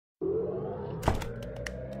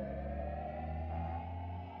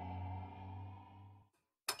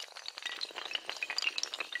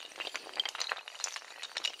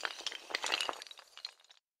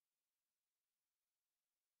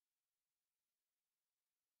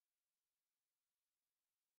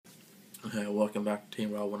Welcome back to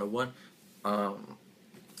Team Raw 101. Um,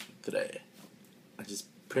 Today, I just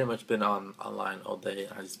pretty much been online all day.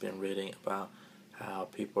 I just been reading about how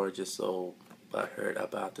people are just so butthurt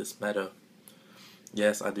about this meta.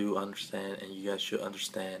 Yes, I do understand, and you guys should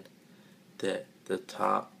understand that the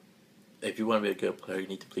top. If you want to be a good player, you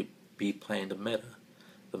need to be playing the meta.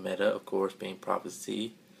 The meta, of course, being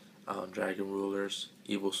Prophecy, Dragon Rulers,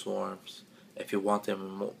 Evil Swarms. If you want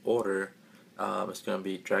them in order, it's going to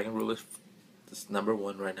be Dragon Rulers. This number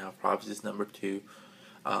one right now. Prophecy is number two.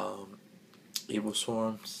 Um, Evil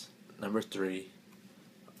Swarms number three.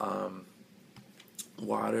 Um,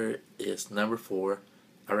 Water is number four.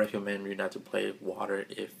 I recommend you not to play Water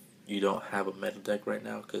if you don't have a meta deck right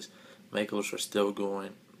now, because Megals are still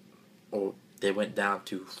going, or they went down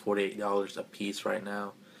to $48 a piece right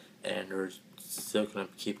now, and they're still gonna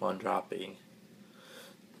keep on dropping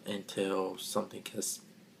until something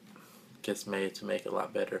gets made to make it a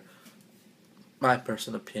lot better. My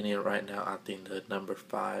personal opinion right now, I think the number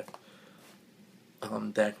five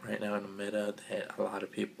deck right now in the meta that a lot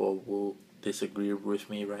of people will disagree with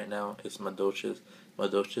me right now is Madoshas.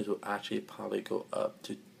 Madoshas will actually probably go up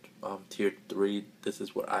to tier 3. This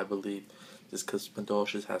is what I believe. Just because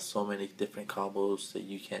Madoshas has so many different combos that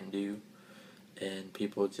you can do, and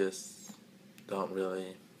people just don't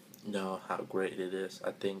really know how great it is.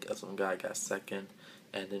 I think some guy got second,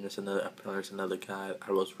 and then there's another guy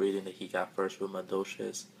I was reading that he got first with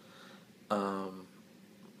Madoshas. Um,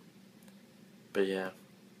 but yeah,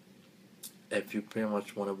 if you pretty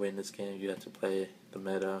much want to win this game, you have to play the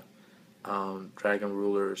meta. Dragon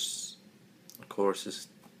Rulers, of course, is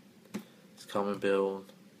common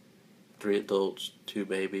build. 3 adults, 2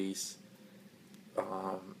 babies.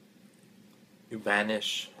 You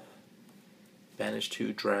banish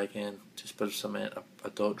 2 dragon to special summon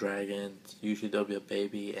adult dragons. Usually there'll be a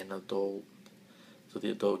baby and adult, so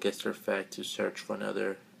the adult gets their effect to search for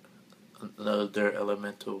another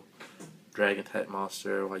elemental dragon type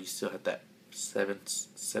monster, while you still have that seven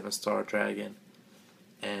star dragon,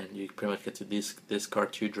 and you pretty much get to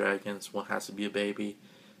discard 2 dragons. One has to be a baby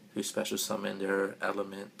who special summon their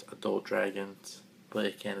element adult dragons, but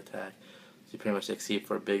it can't attack. So you pretty much exceed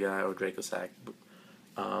for a Big Eye or Dracosack.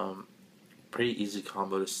 Pretty easy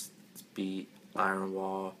combo to beat Iron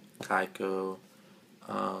Wall, Kaiko,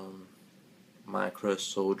 Micro,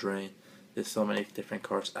 Soul Drain. There's so many different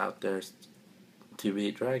cards out there to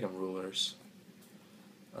beat Dragon Rulers.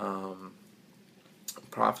 Um,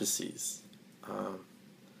 Prophecies.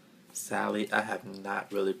 Sadly, I have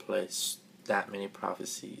not really played that many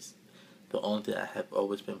Prophecies. The only thing I have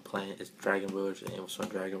always been playing is Dragon Rulers and Evil Storm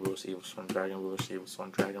Dragon Rulers, Evil Storm Dragon Rulers, Evil Storm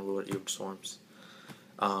Dragon Rulers, Evil Storms.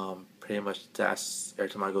 Pretty much that's every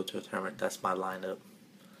time I go to a tournament, that's my lineup.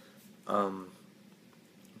 Um,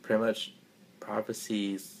 Pretty much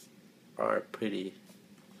Prophecies are pretty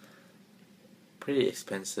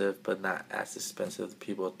expensive, but not as expensive as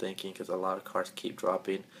people are thinking, because a lot of cards keep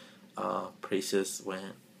dropping. Priestess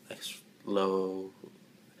went low,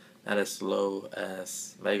 not as low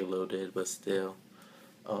as Megalo did, but still,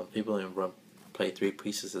 people don't play 3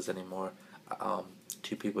 priestesses anymore.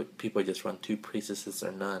 Two people just run 2 priestesses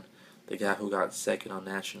or none. The guy who got second on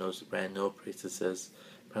nationals ran no priestesses.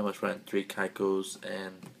 Pretty much ran 3 Kaikos,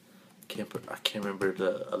 and I can't remember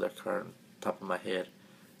the other card on top of my head.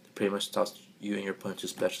 It pretty much stops you and your opponent to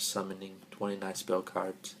special summoning 29 spell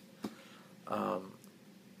cards. A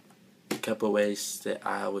couple ways that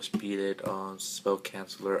I always beat it on Spell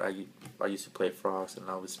Canceller. I used to play Frost, and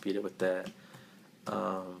I always beat it with that.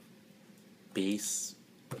 Beasts,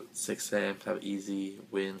 6 a.m. have easy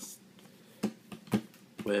wins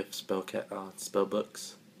with spell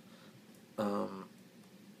books.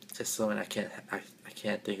 Just something I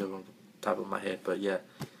can't think of on top of my head, but yeah,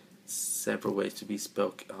 several ways to be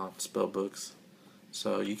spell books.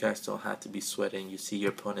 So you guys don't have to be sweating. You see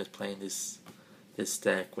your opponent playing this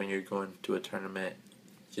deck when you're going to a tournament.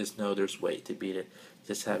 Just know there's way to beat it.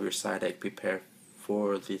 Just have your side deck prepared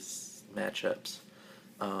for these matchups.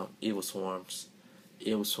 Evil Swarms.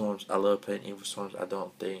 Evil Swarms, I love playing Evil Swarms. I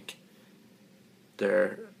don't think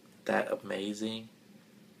they're that amazing.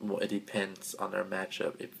 Well, it depends on their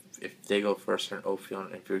matchup. If they go first on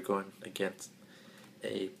Ophion, if you're going against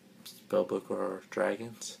a Spellbook or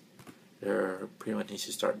Dragons, they're pretty much needs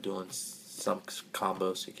to start doing some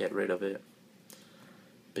combos to get rid of it.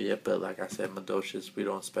 But yeah, but like I said, Madoshas, we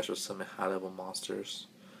don't special summon high level monsters,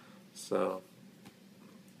 so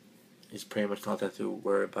he's pretty much not that to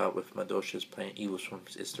worry about with Madoshas playing Evil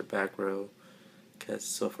Swarms. It's their back row, because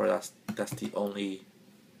so far that's the only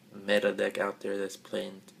meta deck out there that's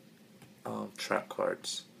playing trap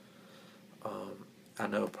cards. I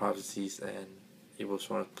know Prophecies and Evil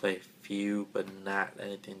Swarms play few, but not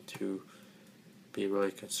anything to be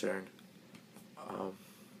really concerned. Um,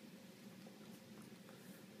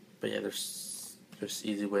 but yeah, there's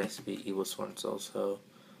easy ways to beat Evil Swarms also.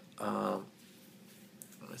 Let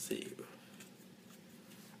me see.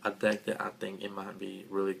 A deck that I think it might be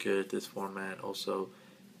really good this format also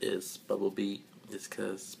is Bubble Beat, just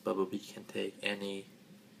because Bubble Beat can take any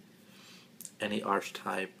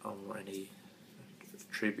archetype or any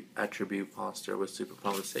attribute monster with super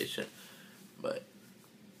compensation, but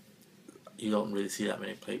you don't really see that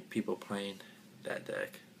many people playing that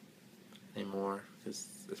deck anymore because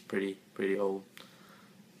it's pretty old.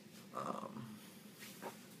 Um,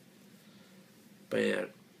 but yeah,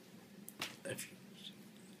 if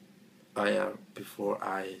before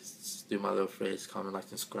I do my little phrase, comment, like,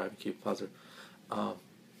 subscribe, and keep positive. Um,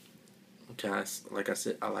 guys, like I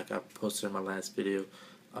said, like I posted in my last video,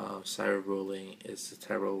 cyberbullying is a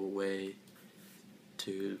terrible way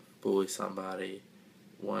to bully somebody.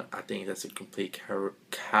 One, I think that's a complete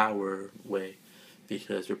coward way,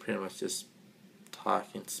 because you're pretty much just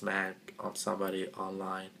talking smack on somebody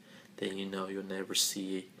online that you know you'll never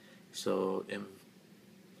see. So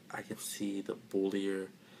I can see the bullier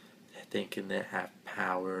thinking they have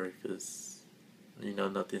power because you know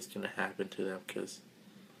nothing's gonna happen to them because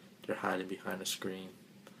they're hiding behind a screen.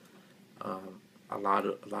 A lot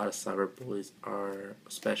of cyber bullies are,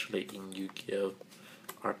 especially in Yu-Gi-Oh,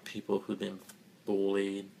 are people who've been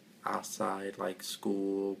bullied outside, like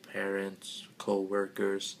school, parents,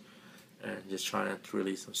 co-workers, and just trying to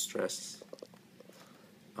release some stress.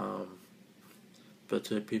 But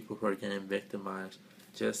to the people who are getting victimized,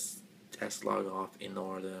 just log off,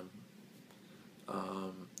 ignore them.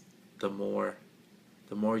 The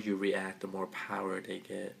more you react, the more power they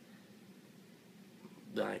get.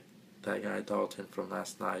 Like that guy Dalton from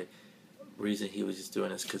last night, reason he was just doing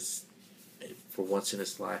this because for once in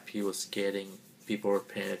his life he was getting people were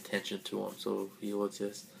paying attention to him, so he was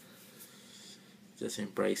just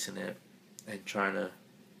embracing it and trying to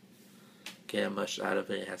get as much out of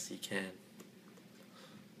it as he can.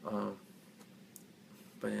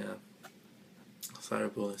 But yeah,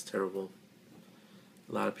 cyberbullying is terrible.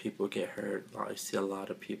 A lot of people get hurt. I see a lot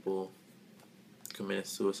of people committed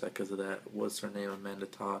suicide because of that. What's her name? Amanda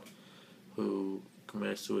Todd, who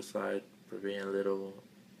committed suicide for being a little,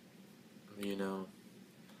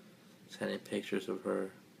 sending pictures of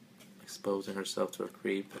her exposing herself to a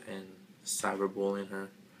creep and cyberbullying her.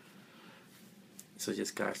 So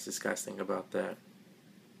just guys think about that.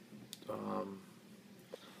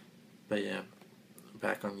 But yeah,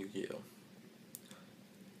 back on Yu-Gi-Oh.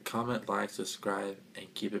 Comment, like, subscribe,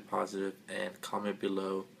 and keep it positive, and comment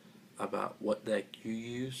below about what deck you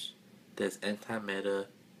use that's anti-meta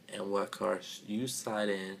and what cards you side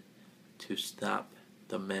in to stop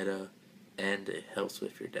the meta and it helps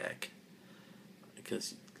with your deck.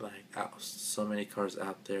 Because so many cards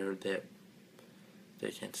out there that they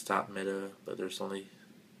can stop meta, but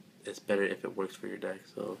it's better if it works for your deck.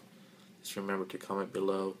 So just remember to comment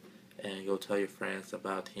below and go tell your friends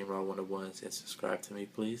about Team Raw 101s and subscribe to me,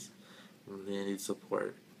 please. We really need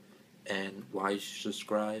support. And why you should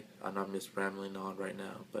subscribe, I know I'm just rambling on right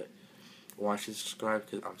now, but why you should subscribe,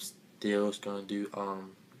 because I'm still going to do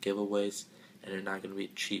giveaways, and they're not going to be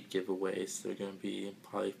cheap giveaways. They're going to be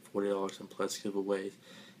probably $40 and plus giveaways.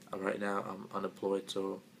 Right now I'm unemployed,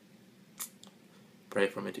 so pray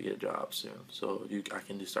for me to get a job soon, so I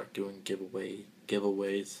can start doing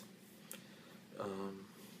giveaways.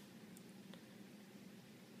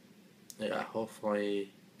 Yeah,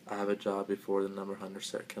 hopefully I have a job before the number 100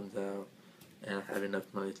 set comes out, and I have enough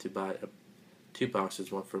money to buy 2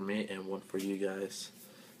 boxes, one for me and one for you guys.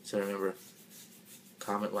 So remember,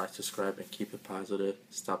 comment, like, subscribe, and keep it positive.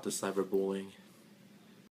 Stop the cyberbullying.